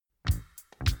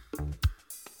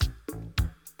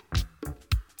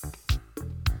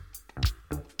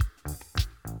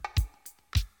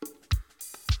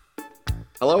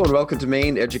Hello and welcome to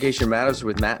Maine Education Matters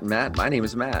with Matt and Matt. My name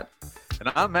is Matt.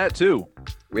 And I'm Matt too.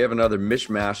 We have another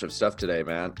mishmash of stuff today,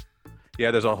 Matt.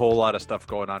 Yeah, there's a whole lot of stuff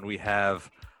going on. We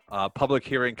have public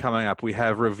hearing coming up. We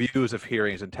have reviews of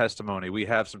hearings and testimony. We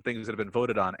have some things that have been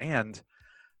voted on. And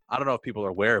I don't know if people are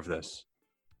aware of this,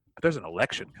 but there's an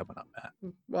election coming up,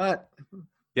 Matt. What?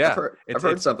 Yeah. I've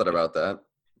heard something about that.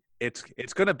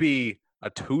 It's going to be a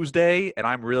Tuesday, and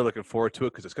I'm really looking forward to it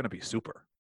because it's going to be super.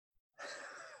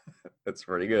 That's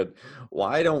pretty good.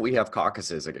 Why don't we have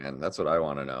caucuses again? That's what I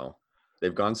want to know.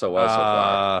 They've gone so well so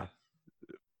far.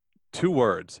 2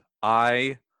 words.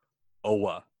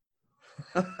 Iowa.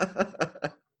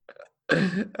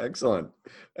 Excellent.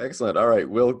 All right. You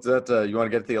want to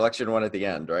get to the election one at the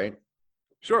end, right?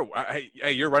 Sure.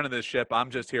 Hey, you're running this ship. I'm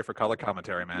just here for color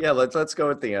commentary, man. Yeah, let's go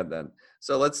at the end then.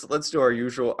 So let's do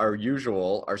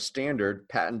our standard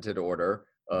patented order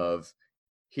of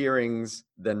hearings,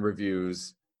 then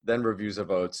reviews of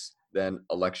votes, then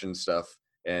election stuff,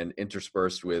 and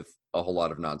interspersed with a whole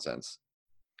lot of nonsense.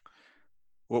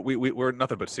 Well, we're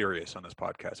nothing but serious on this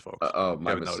podcast, folks.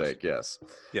 My mistake. Yes.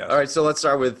 Yes. All right. So let's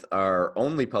start with our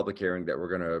only public hearing that we're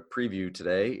going to preview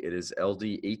today. It is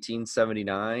LD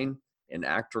 1879, an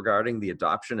act regarding the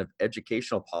adoption of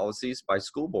educational policies by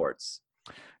school boards.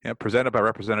 Yeah, presented by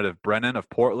Representative Brennan of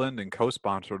Portland and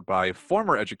co-sponsored by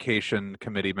former Education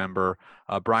Committee member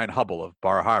Brian Hubble of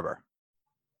Bar Harbor.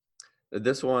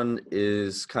 This one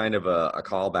is kind of a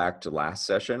callback to last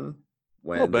session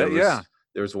when there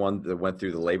was one that went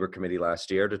through the Labor Committee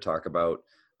last year to talk about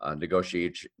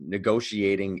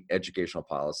negotiating educational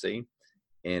policy.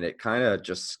 And it kind of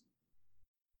just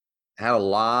had a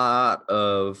lot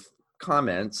of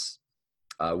comments.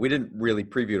 We didn't really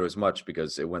preview it as much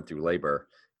because it went through Labor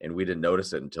and we didn't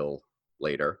notice it until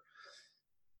later.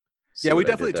 Yeah, we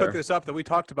definitely took this up, that we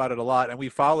talked about it a lot, and we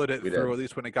followed it through, at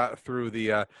least when it got through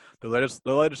the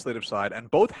legislative side,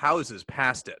 and both houses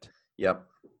passed it. Yep.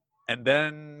 And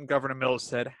then Governor Mills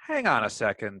said, hang on a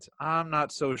second, I'm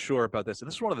not so sure about this. And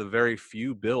this is one of the very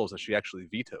few bills that she actually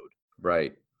vetoed.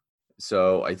 Right.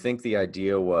 So I think the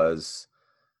idea was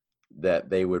that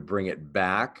they would bring it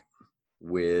back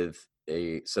with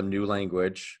some new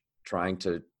language, trying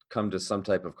to come to some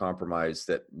type of compromise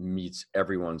that meets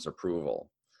everyone's approval.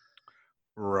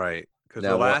 Right, because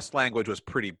the last language was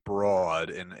pretty broad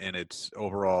in its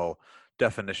overall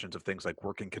definitions of things like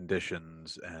working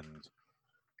conditions and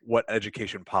what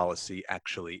education policy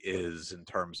actually is in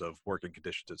terms of working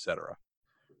conditions, et cetera.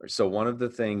 So one of the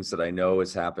things that I know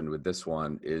has happened with this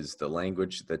one is the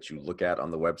language that you look at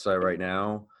on the website right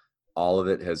now, all of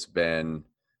it has been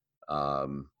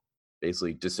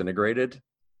basically disintegrated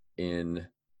in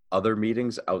other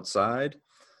meetings outside.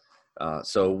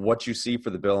 So what you see for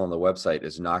the bill on the website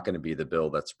is not going to be the bill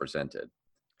that's presented.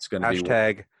 It's going to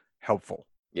be #helpful.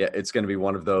 Yeah, it's going to be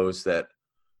one of those that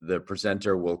the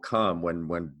presenter will come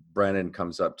when Brennan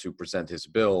comes up to present his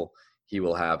bill. He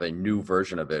will have a new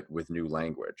version of it with new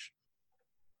language.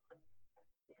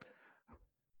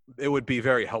 It would be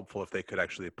very helpful if they could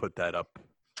actually put that up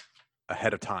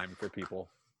ahead of time for people.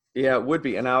 Yeah, it would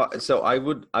be. And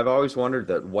I've always wondered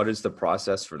that what is the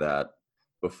process for that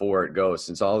before it goes,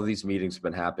 since all of these meetings have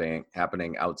been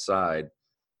happening outside.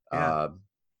 Yeah.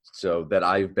 So that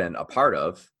I've been a part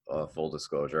of, full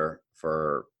disclosure,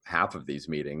 for half of these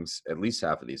meetings, at least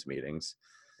half of these meetings.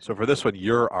 So for this one,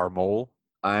 you're our mole?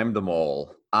 I'm the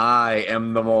mole. I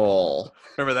am the mole.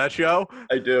 Remember that show?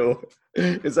 I do.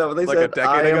 Is that what they said? A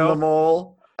decade ago? I am the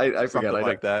mole? I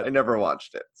forget. That. I never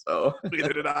watched it. So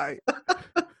neither did I.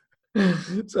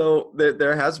 So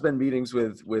there has been meetings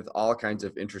with all kinds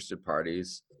of interested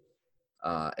parties,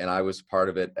 and I was part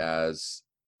of it as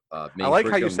I like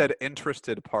how you said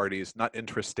interested parties, not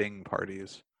interesting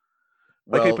parties.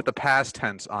 Like you put the past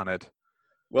tense on it.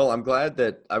 Well, I'm glad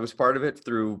that I was part of it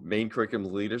through Maine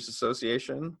Curriculum Leaders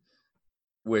Association,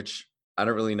 which I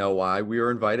don't really know why we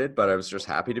were invited, but I was just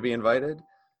happy to be invited.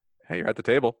 Hey, you're at the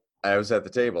table. I was at the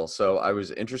table, so I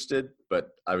was interested,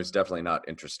 but I was definitely not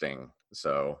interesting.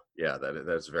 So yeah,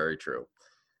 that's very true.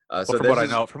 So from what I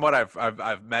know, from what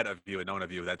I've met of you and known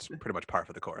of you, that's pretty much par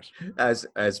for the course.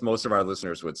 As most of our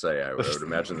listeners would say, I would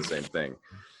imagine the same thing.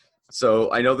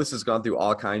 So I know this has gone through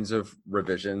all kinds of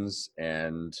revisions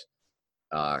and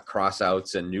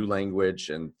cross-outs and new language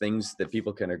and things that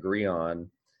people can agree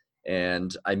on.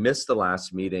 And I missed the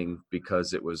last meeting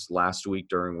because it was last week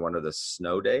during one of the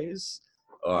snow days.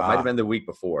 It might have been the week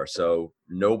before. So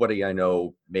nobody I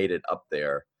know made it up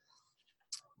there.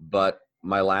 But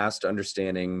my last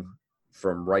understanding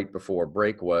from right before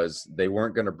break was they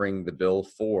weren't going to bring the bill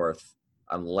forth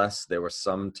unless there was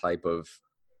some type of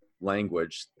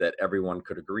language that everyone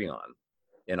could agree on.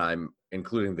 and I'm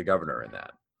including the governor in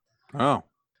that. Oh,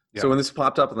 yeah. So when this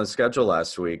popped up on the schedule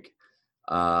last week,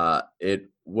 it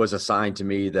was assigned to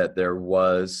me that there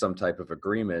was some type of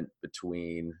agreement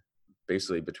between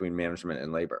management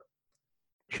and labor.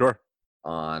 Sure.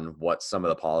 On what some of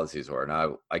the policies were.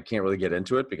 Now, I can't really get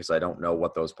into it because I don't know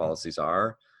what those policies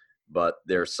are, but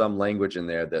there's some language in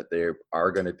there that they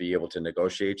are going to be able to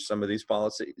negotiate some of these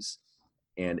policies,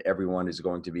 and everyone is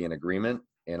going to be in agreement.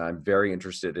 And I'm very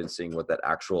interested in seeing what that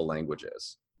actual language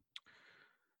is.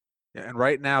 Yeah, and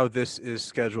right now this is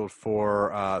scheduled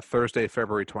for Thursday,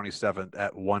 February 27th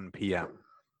at 1 p.m.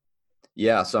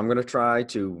 Yeah, so I'm going to try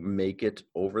to make it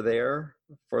over there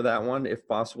for that one, if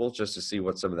possible, just to see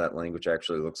what some of that language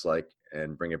actually looks like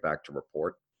and bring it back to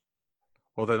report.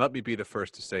 Well, then let me be the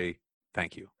first to say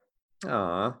thank you.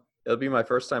 It'll be my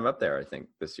first time up there, I think,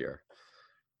 this year.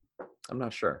 I'm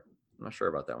not sure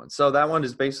about that one. So that one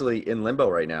is basically in limbo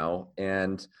right now,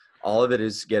 and all of it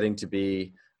is getting to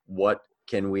be what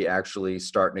can we actually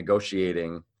start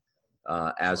negotiating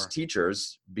as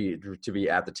teachers to be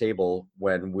at the table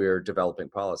when we're developing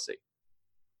policy.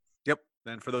 Yep.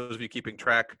 And for those of you keeping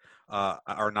track,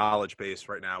 our knowledge base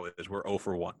right now is we're 0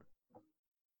 for 1.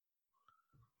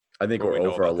 I think we're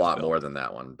 0 for a lot more than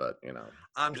that one, but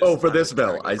I'm just for this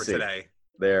bill. I see. Today.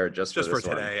 There just for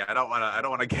today. I don't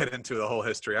want to get into the whole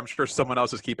history. I'm sure someone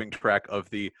else is keeping track of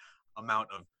the amount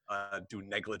of due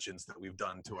negligence that we've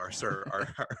done to our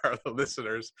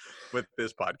listeners with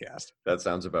this podcast. That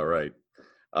sounds about right.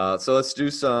 So let's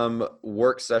do some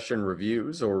work session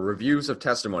reviews, or reviews of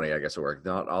testimony, I guess it worked.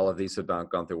 Not all of these have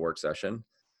gone through work session.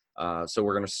 So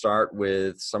we're going to start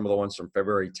with some of the ones from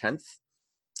February 10th.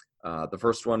 The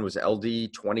first one was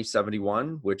LD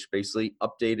 2071, which basically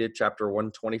updated Chapter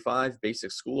 125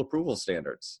 Basic School Approval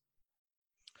Standards.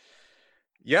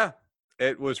 Yeah,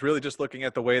 it was really just looking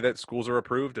at the way that schools are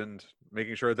approved and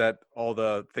making sure that all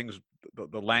the things,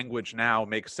 the language now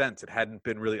makes sense. It hadn't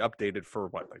been really updated for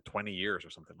like 20 years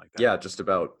or something like that. Yeah, just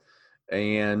about.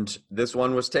 And this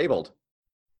one was tabled.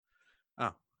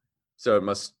 Oh. So it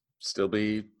must still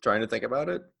be trying to think about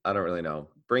it. I don't really know.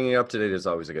 Bringing it up to date is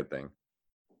always a good thing.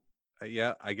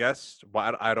 Yeah, I guess.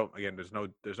 Well, I don't. Again, there's no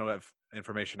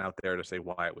information out there to say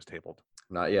why it was tabled.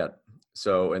 Not yet.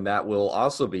 So, and that will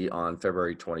also be on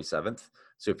February 27th.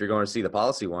 So if you're going to see the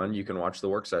policy one, you can watch the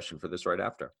work session for this right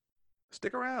after.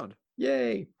 Stick around.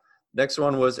 Yay. Next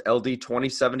one was LD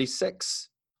 2076.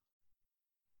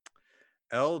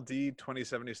 LD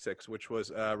 2076, which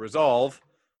was resolve,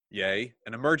 yay,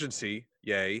 an emergency,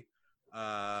 yay,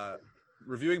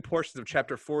 reviewing portions of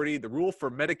Chapter 40, the rule for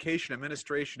medication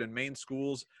administration in Maine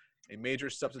schools, a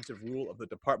major substantive rule of the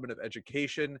Department of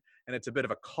Education, and it's a bit of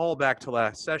a callback to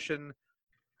last session.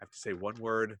 I have to say one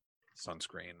word: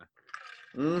 sunscreen.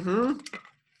 Mm-hmm.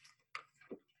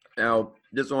 Now,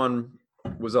 this one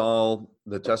was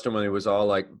the testimony was all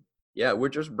like, yeah, we're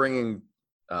just bringing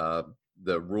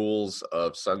the rules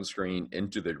of sunscreen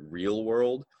into the real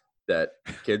world, that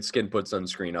kids can put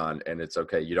sunscreen on and it's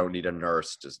okay. You don't need a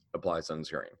nurse to apply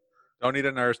sunscreen. Don't need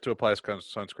a nurse to apply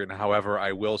sunscreen. However,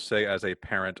 I will say, as a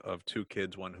parent of 2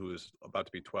 kids, one who is about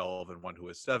to be 12 and one who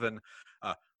is 7,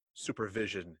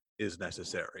 supervision is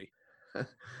necessary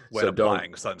when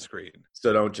applying sunscreen.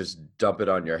 So don't just dump it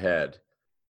on your head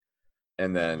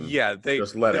and then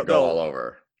just let it go all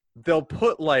over. They'll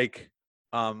put like,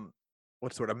 a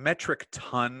metric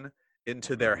ton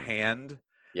into their hand.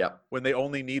 Yeah. When they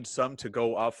only need some to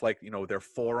go off, like, their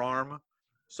forearm.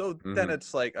 So then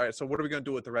it's like, all right, so what are we going to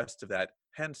do with the rest of that?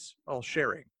 Hence, all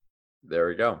sharing. There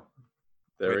we go.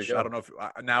 Which I don't know if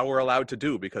now we're allowed to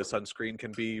do, because sunscreen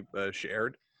can be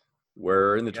shared.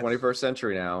 We're in the 21st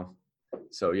century now.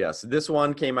 So yes, this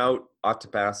one came out, ought to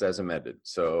pass as amended.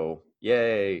 So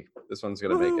yay, this one's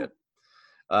going to make it.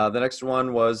 The next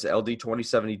one was LD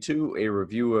 2072, a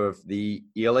review of the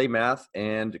ELA math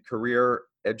and career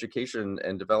education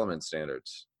and development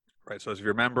standards. Right. So as you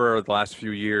remember, the last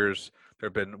few years, there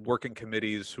have been working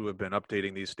committees who have been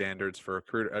updating these standards for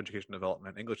career education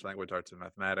development, English language arts, and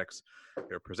mathematics.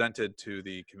 They're presented to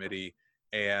the committee,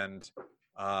 and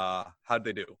how'd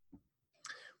they do?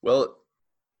 Well,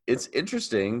 it's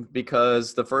interesting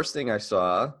because the first thing I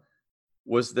saw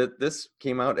was that this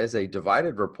came out as a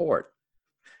divided report.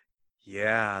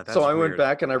 Yeah, that's so I weird. went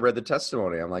back and I read the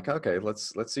testimony. I'm like, okay,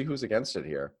 let's see who's against it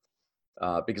here.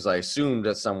 Because I assumed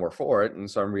that some were for it. And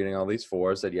so I'm reading all these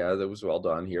fours that, yeah, that was well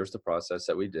done. Here's the process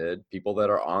that we did. People that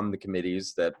are on the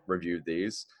committees that reviewed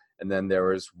these. And then there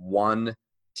was one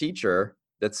teacher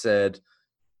that said,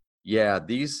 yeah,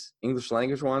 these English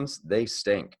language ones, they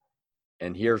stink.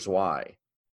 And here's why.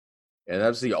 And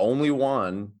that's the only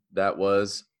one that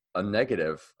was a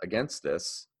negative against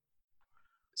this.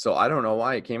 So I don't know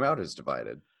why it came out as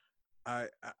divided.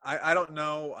 I don't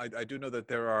know. I do know that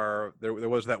there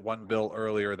was that one bill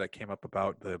earlier that came up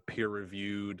about the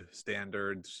peer-reviewed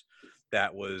standards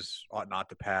that ought not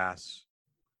to pass,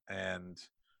 and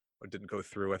it didn't go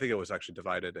through. I think it was actually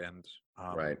divided, and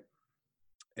Right.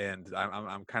 And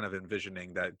I'm kind of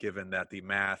envisioning that, given that the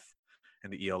math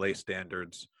and the ELA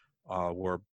standards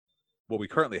were what we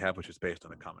currently have, which is based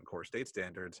on the Common Core state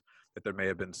standards, that there may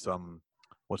have been some,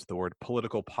 what's the word,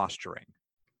 political posturing.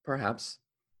 Perhaps.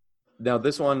 Now,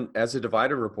 this one, as a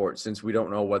divided report, since we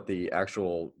don't know what the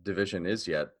actual division is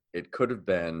yet, it could have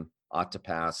been ought to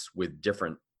pass with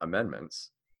different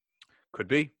amendments. Could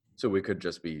be. So we could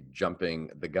just be jumping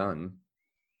the gun.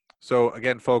 So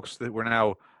again, folks, we're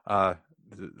now at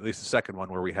least the second one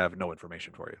where we have no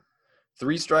information for you.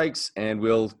 3 strikes, and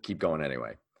we'll keep going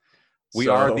anyway. We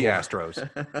are the Astros.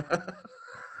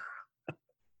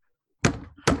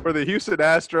 We're the Houston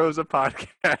Astros of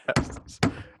podcasts.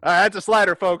 That's a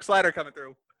slider, folks. Slider coming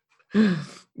through.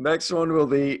 Next one will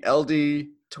be LD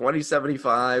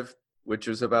 2075, which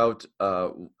is about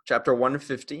chapter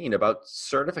 115, about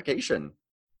certification.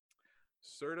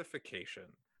 Certification.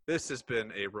 This has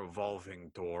been a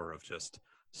revolving door of just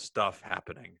stuff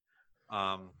happening.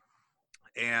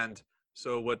 And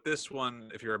so what this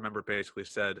one, if you remember, basically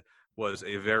said was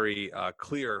a very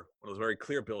clear, one of those very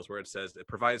clear bills where it says it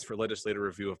provides for legislative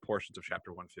review of portions of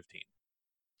chapter 115.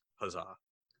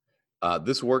 Huzzah.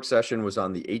 This work session was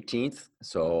on the 18th,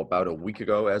 so about a week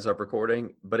ago as of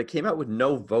recording, but it came out with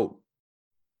no vote.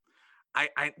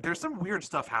 There's some weird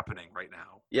stuff happening right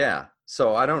now. Yeah,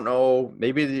 so I don't know.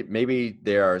 Maybe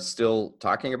they are still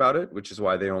talking about it, which is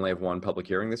why they only have one public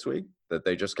hearing this week, that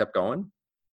they just kept going.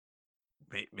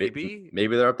 Maybe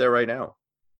they're up there right now.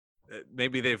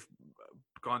 Maybe they've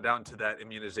gone down to that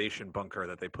immunization bunker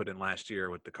that they put in last year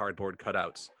with the cardboard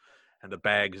cutouts and the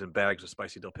bags and bags of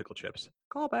spicy dill pickle chips.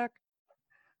 Call back.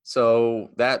 So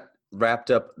that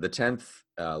wrapped up the 10th.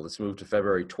 Let's move to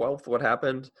February 12th. What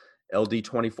happened? LD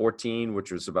 2014,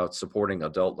 which was about supporting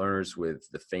adult learners with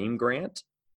the FAME grant.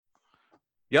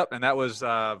 Yep, and that was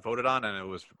voted on, and it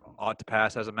was ought to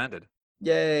pass as amended.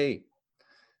 Yay.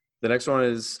 The next one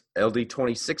is LD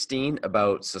 2016,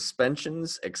 about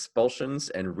suspensions, expulsions,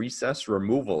 and recess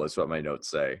removal, is what my notes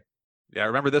say. Yeah, I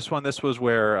remember this one. This was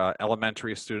where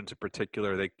elementary students in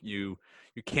particular, you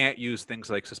can't use things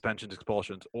like suspensions,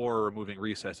 expulsions, or removing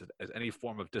recess as any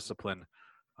form of discipline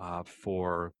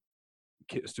for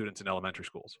students in elementary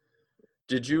schools.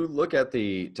 Did you look at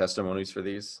the testimonies for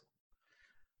these?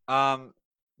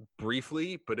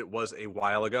 Briefly, but it was a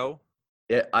while ago.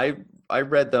 Yeah, I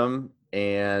read them,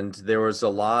 and there was a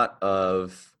lot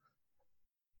of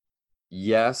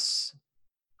yes,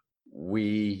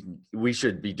 we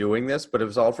should be doing this, but it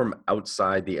was all from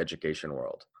outside the education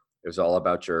world. It was all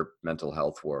about your mental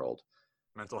health world.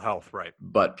 Mental health, right.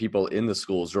 But people in the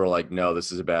schools were like, no,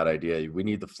 this is a bad idea. We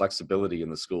need the flexibility in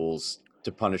the schools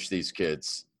to punish these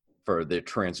kids for their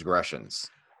transgressions.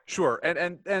 Sure.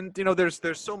 And you know, there's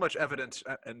so much evidence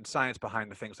and science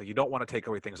behind the things that you don't want to take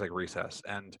away things like recess.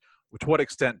 And to what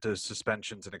extent does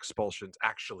suspensions and expulsions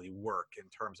actually work in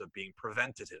terms of being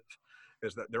preventative?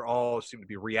 Is that they're all seem to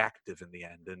be reactive in the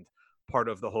end. And part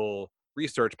of the whole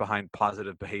research behind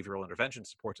positive behavioral intervention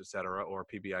supports, et cetera, or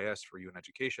PBIS for you in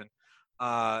education,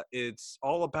 it's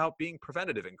all about being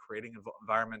preventative and creating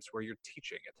environments where you're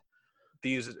teaching it.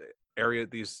 These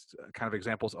kind of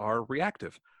examples are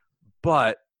reactive,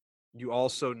 but you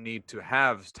also need to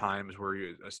have times where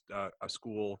a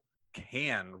school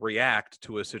can react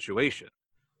to a situation.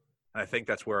 And I think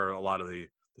that's where a lot of the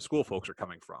school folks are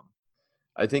coming from.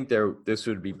 I think this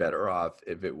would be better off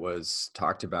if it was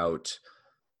talked about,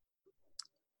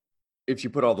 if you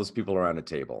put all those people around a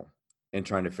table and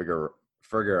trying to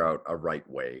figure out a right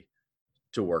way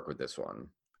to work with this one.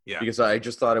 Yeah. Because I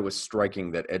just thought it was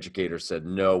striking that educators said,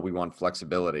 no, we want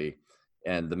flexibility.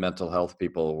 And the mental health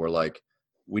people were like,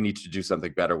 we need to do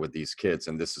something better with these kids.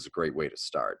 And this is a great way to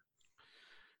start.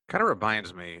 Kind of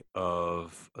reminds me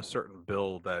of a certain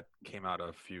bill that came out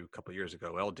a couple of years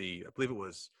ago, LD, I believe it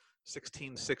was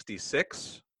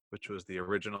 1666, which was the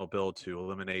original bill to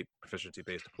eliminate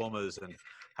proficiency-based diplomas, and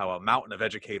how a mountain of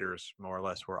educators more or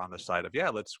less were on the side of,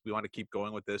 we want to keep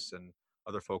going with this. And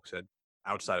other folks said,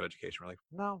 outside of education, we're like,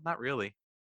 no, not really.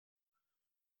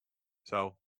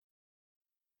 So,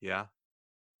 yeah.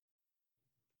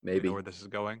 Maybe. Do you know where this is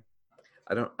going?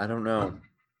 I don't know.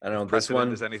 I don't know.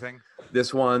 Precedent is anything?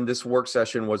 This work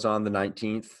session was on the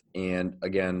 19th, and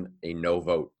again, a no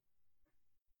vote.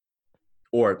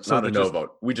 Or so not a no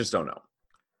vote. We just don't know.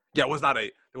 Yeah, it was not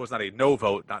a no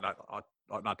vote,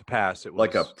 not to pass. It was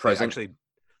like a present. Actually,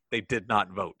 they did not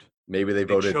vote. Maybe they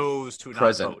voted chose to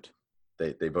present. not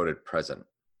vote. They voted present.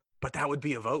 But that would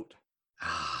be a vote.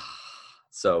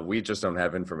 So we just don't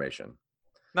have information.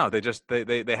 No, they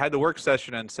had the work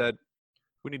session and said,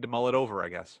 we need to mull it over, I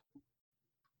guess.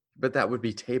 But that would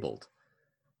be tabled.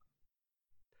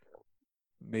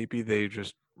 Maybe they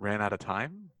just ran out of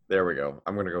time? There we go.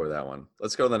 I'm going to go with that one.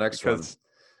 Let's go to the next one.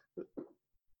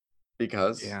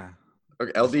 Because? Yeah.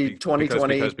 Okay, LD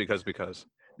 2020. Because.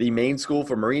 The Maine School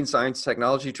for Marine Science,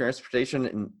 Technology, Transportation,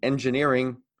 and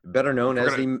Engineering, better known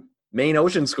as the Maine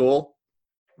Ocean School.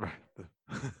 Right.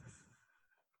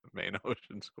 Maine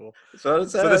Ocean School. So it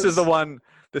says. So this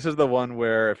is the one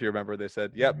where, if you remember, they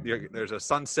said, "Yep, there's a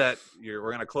sunset. We're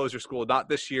going to close your school not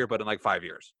this year, but in like 5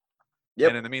 years. Yep.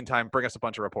 And in the meantime, bring us a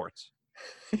bunch of reports."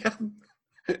 Yeah,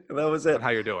 that was it. On how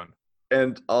you're doing.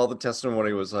 And all the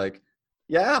testimony was like,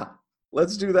 "Yeah,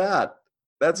 let's do that.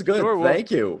 That's good. Sure,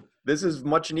 Thank you. This is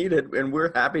much needed, and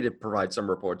we're happy to provide some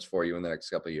reports for you in the next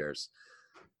couple of years."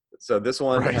 So this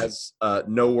one has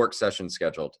no work session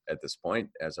scheduled at this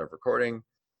point as of recording.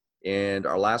 And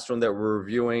our last one that we're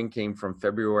reviewing came from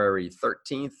February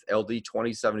 13th, LD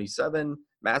 2077,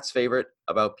 Matt's favorite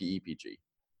about PEPG.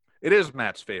 It is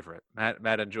Matt's favorite.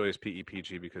 Matt enjoys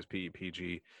PEPG because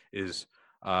PEPG is,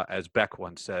 as Beck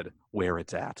once said, where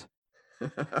it's at.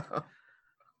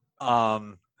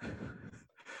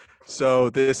 So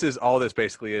this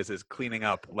basically is cleaning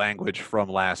up language from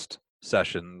last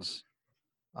session's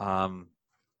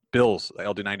bills,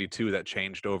 LD 92, that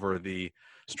changed over the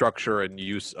structure and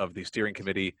use of the steering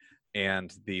committee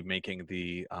and the making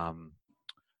the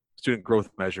student growth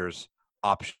measures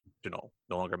optional,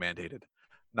 no longer mandated.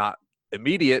 Not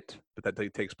immediate, but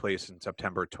that takes place in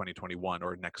September 2021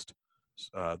 or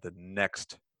the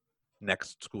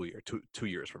next school year, two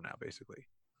years from now, basically.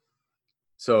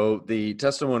 So the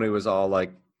testimony was all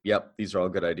like, yep, these are all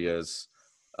good ideas.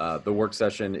 The work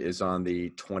session is on the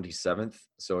 27th.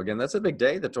 So again, that's a big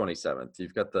day, the 27th.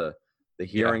 You've got the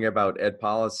hearing about ed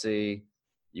policy.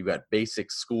 You've got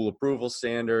basic school approval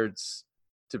standards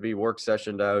to be work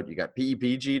sessioned out. You got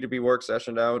PEPG to be work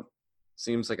sessioned out.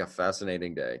 Seems like a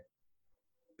fascinating day.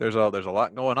 There's a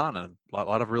lot going on and a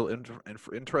lot of real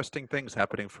interesting things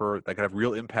happening that could have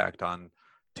real impact on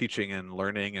teaching and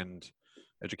learning and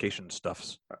education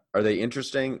stuffs. Are they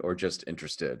interesting or just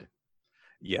interested?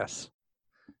 Yes.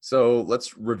 So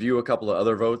let's review a couple of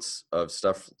other votes of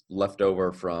stuff left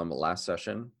over from last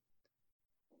session.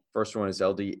 First one is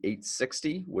LD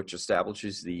 860, which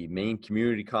establishes the Maine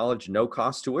Community College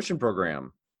no-cost tuition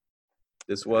program.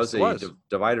 This was a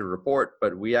divided report,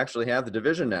 but we actually have the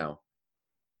division now.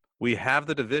 We have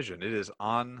the division. It is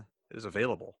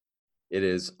available. It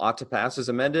is ought to pass as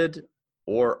amended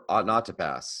or ought not to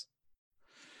pass.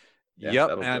 Yeah, yep,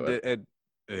 and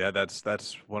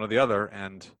that's one or the other,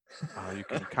 and you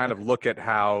can kind of look at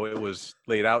how it was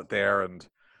laid out there, and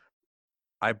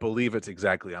I believe it's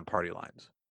exactly on party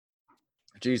lines.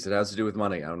 Geez, it has to do with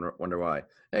money. I wonder why.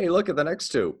 Hey, look at the next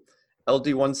two.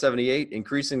 LD 178,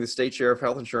 increasing the state share of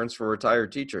health insurance for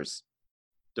retired teachers.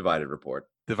 Divided report.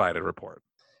 Divided report.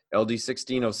 LD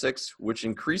 1606, which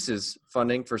increases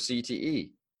funding for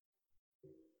CTE.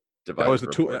 Divided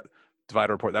report.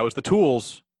 Divided report. That was the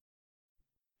tools.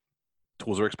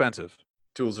 Tools are expensive.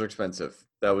 Tools are expensive.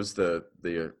 That was the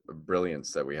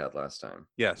brilliance that we had last time.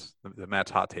 Yes, the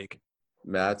Matt's hot take.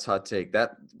 Matt's hot take.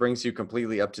 That brings you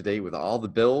completely up to date with all the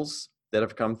bills that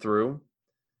have come through,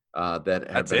 that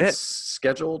have been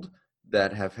scheduled,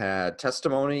 that have had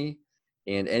testimony,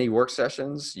 and any work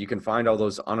sessions. You can find all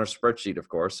those on our spreadsheet, of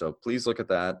course. So please look at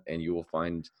that, and you will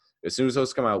find, as soon as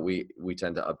those come out, we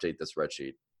tend to update the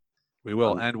spreadsheet. We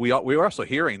will, and we are also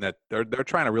hearing that they're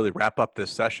trying to really wrap up this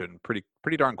session pretty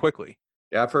darn quickly.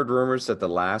 Yeah, I've heard rumors that the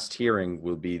last hearing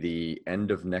will be the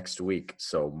end of next week,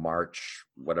 so March,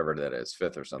 whatever that is,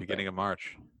 5th or something. Beginning of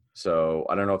March. So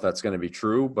I don't know if that's going to be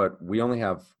true, but we only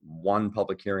have one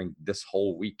public hearing this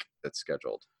whole week that's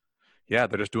scheduled. Yeah,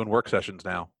 they're just doing work sessions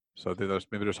now, so maybe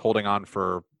they're just holding on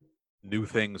for new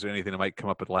things or anything that might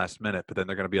come up at the last minute. But then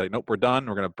they're going to be like, nope, we're done.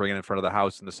 We're going to bring it in front of the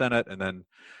House and the Senate, and then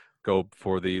go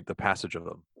for the passage of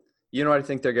them. You know what I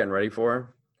think they're getting ready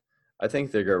for? I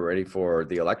think they're getting ready for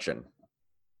the election.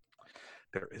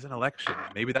 There is an election.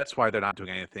 Maybe that's why they're not doing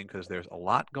anything, because there's a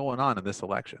lot going on in this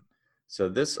election. So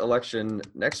this election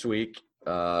next week,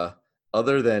 other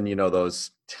than,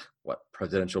 those,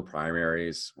 presidential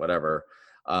primaries, whatever,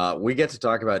 we get to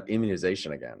talk about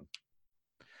immunization again.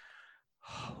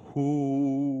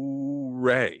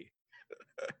 Hooray.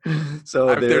 So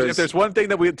if there's one thing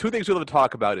two things we love to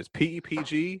talk about is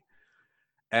PEPG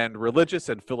and religious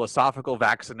and philosophical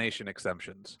vaccination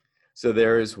exemptions. So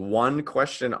there is one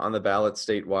question on the ballot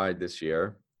statewide this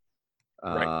year.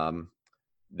 Right.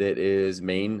 That is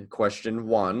main question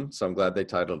 1. So I'm glad they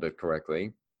titled it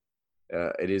correctly.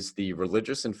 It is the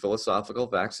Religious and Philosophical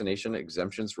Vaccination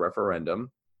Exemptions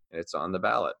Referendum, and it's on the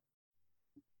ballot.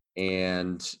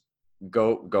 And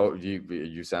go.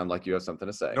 You sound like you have something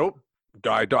to say. Nope.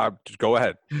 Just go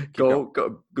ahead.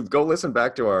 Go listen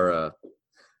back to our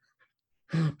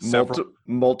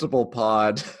multiple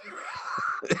pod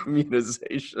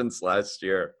immunizations last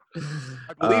year.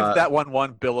 I believe that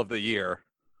won Bill of the Year.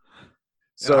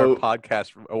 So in our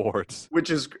podcast awards,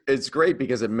 it's great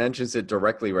because it mentions it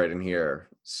directly right in here.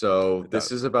 So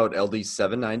this is about LD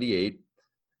 798,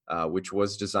 which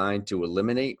was designed to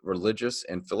eliminate religious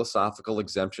and philosophical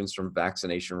exemptions from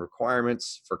vaccination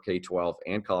requirements for K-12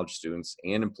 and college students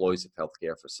and employees of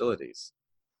healthcare facilities.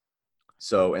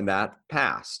 So, and that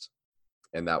passed,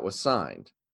 and that was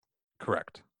signed.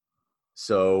 Correct.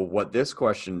 So what this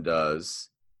question does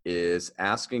is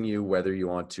asking you whether you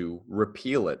want to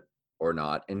repeal it or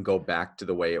not and go back to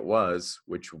the way it was,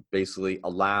 which basically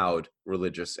allowed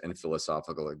religious and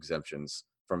philosophical exemptions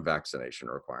from vaccination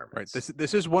requirements. Right.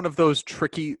 This is one of those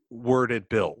trickily worded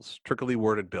bills.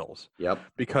 Yep.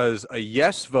 Because a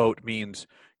yes vote means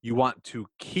you want to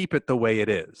keep it the way it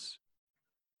is.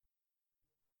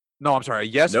 No, I'm sorry. A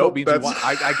yes vote means you want.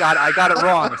 I got it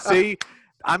wrong. See,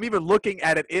 I'm even looking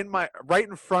at it right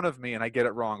in front of me, and I get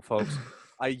it wrong, folks.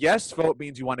 A yes vote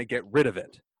means you want to get rid of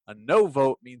it. A no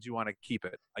vote means you want to keep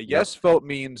it. A yes vote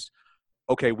means,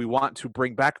 okay, we want to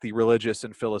bring back the religious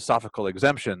and philosophical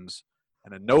exemptions.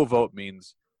 And a no vote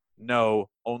means no,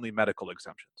 only medical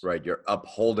exemptions. Right. You're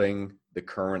upholding the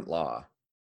current law.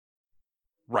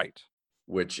 Right.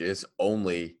 Which is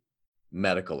only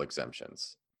medical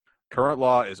exemptions. Current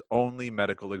law is only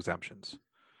medical exemptions.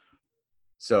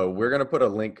 So we're going to put a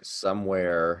link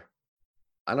somewhere.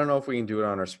 I don't know if we can do it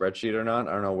on our spreadsheet or not.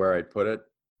 I don't know where I'd put it.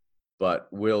 But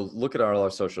we'll look at all our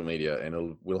social media,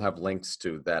 and we'll have links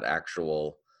to that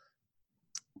actual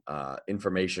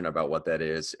information about what that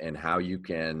is and how you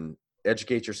can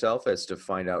educate yourself as to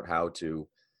find out how to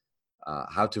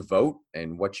vote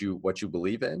and what you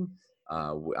believe in.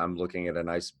 I'm looking at a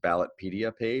nice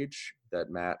Ballotpedia page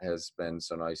that Matt has been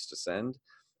so nice to send.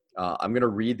 I'm going to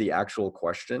read the actual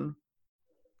question.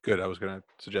 Good. I was going to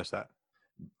suggest that.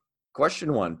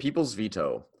 Question 1, People's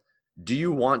Veto. Do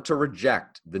you want to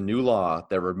reject the new law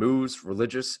that removes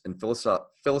religious and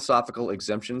philosophical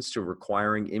exemptions to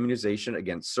requiring immunization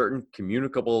against certain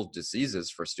communicable diseases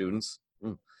for students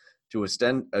to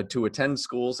attend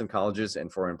schools and colleges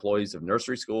and for employees of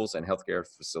nursery schools and healthcare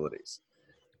facilities?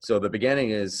 So the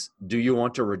beginning is, do you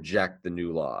want to reject the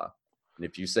new law? And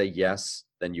if you say yes,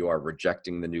 then you are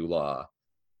rejecting the new law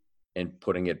and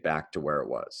putting it back to where it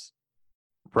was.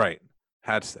 Right.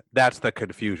 That's the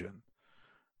confusion.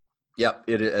 Yep,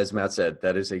 as Matt said,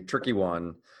 that is a tricky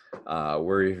one.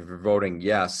 Where if you're voting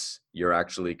yes, you're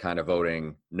actually kind of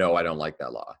voting no, I don't like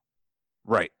that law.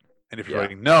 Right. And if you're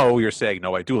voting no, you're saying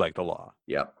no, I do like the law.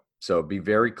 Yep. So be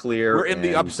very clear. We're in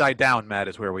the upside down, Matt,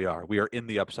 is where we are. We are in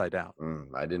the upside down.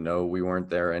 I didn't know we weren't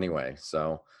there anyway.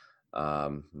 So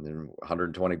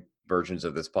 120 versions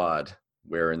of this pod,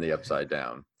 we're in the upside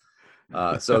down.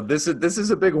 So this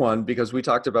is a big one because we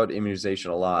talked about immunization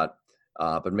a lot,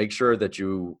 but make sure that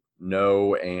you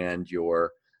know and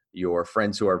your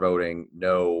friends who are voting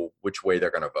know which way they're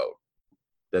going to vote,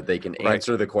 that they can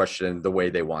answer the question the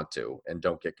way they want to and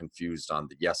don't get confused on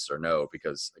the yes or no,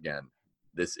 because again,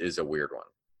 this is a weird one.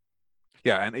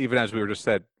 Yeah, and even as we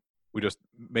just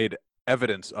made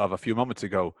evidence of a few moments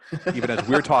ago, even as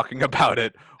we're talking about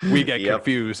it, we get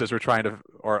confused as we're trying to,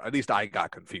 or at least I got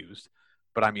confused,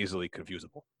 but I'm easily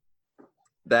confusable.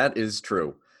 That is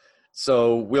true.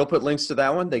 So we'll put links to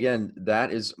that one. Again,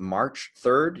 that is March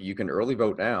 3rd. You can early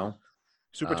vote now.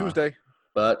 Super Tuesday.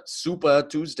 But Super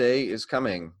Tuesday is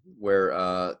coming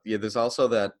where, there's also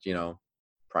that,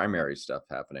 primary stuff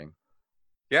happening.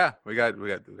 Yeah, we got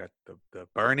the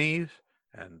Bernies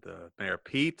and the Mayor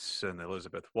Pete's and the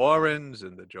Elizabeth Warrens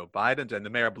and the Joe Bidens and the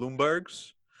Mayor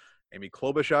Bloomberg's. Amy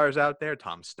Klobuchar's out there.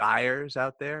 Tom Steyer's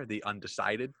out there. The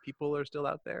undecided people are still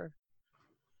out there.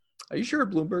 Are you sure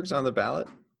Bloomberg's on the ballot?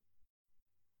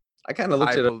 I kind of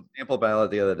looked at a sample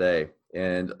ballot the other day,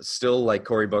 and still like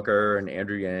Cory Booker and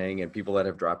Andrew Yang and people that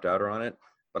have dropped out are on it.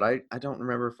 But I don't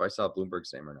remember if I saw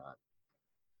Bloomberg's name or not.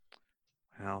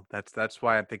 Well, that's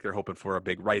why I think they're hoping for a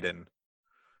big write-in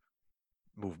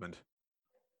movement.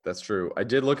 That's true. I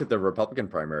did look at the Republican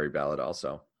primary ballot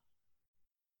also.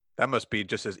 That must be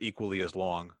just as equally as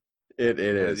long. It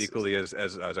is. As equally as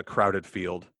a crowded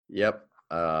field. Yep.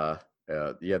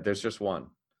 There's just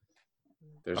one.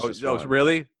 One.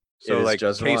 Really? So like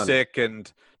Kasich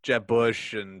and Jeb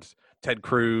Bush and Ted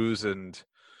Cruz and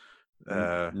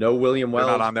No William Weld.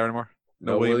 They're not on there anymore.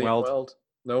 No William Weld.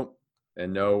 Nope.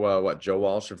 And no Joe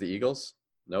Walsh of the Eagles.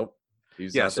 Nope.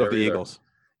 He's not there of the either. Eagles.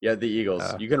 Yeah, the Eagles.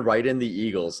 You can write in the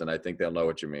Eagles, and I think they'll know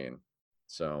what you mean.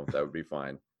 So that would be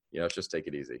fine. Just take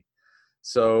it easy.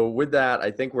 So with that,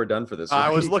 I think we're done for this week. I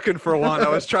was looking for one. I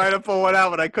was trying to pull one out,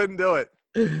 but I couldn't do it.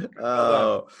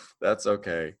 Oh, that's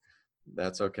okay.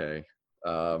 That's okay.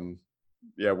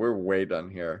 Yeah, we're way done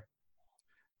here.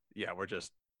 Yeah, we're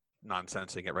just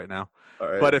nonsensing it right now. All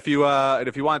right. But if you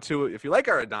like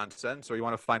our nonsense or you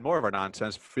want to find more of our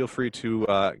nonsense, feel free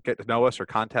to get to know us or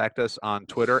contact us on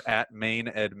Twitter at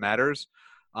MaineEdMatters,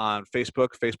 on Facebook,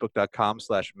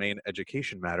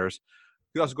 facebook.com/MaineEducationMatters.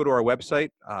 You can also go to our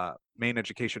website,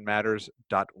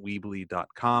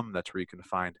 MaineEducationMatters.weebly.com. That's where you can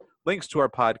find links to our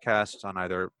podcasts on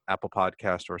either Apple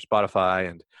Podcast or Spotify,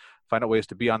 and find out ways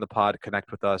to be on the pod,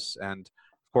 connect with us, and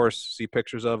of course, see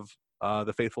pictures of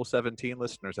the faithful 17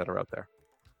 listeners that are out there.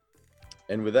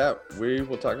 And with that, we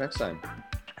will talk next time.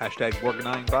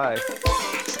 #Borgnine. Bye.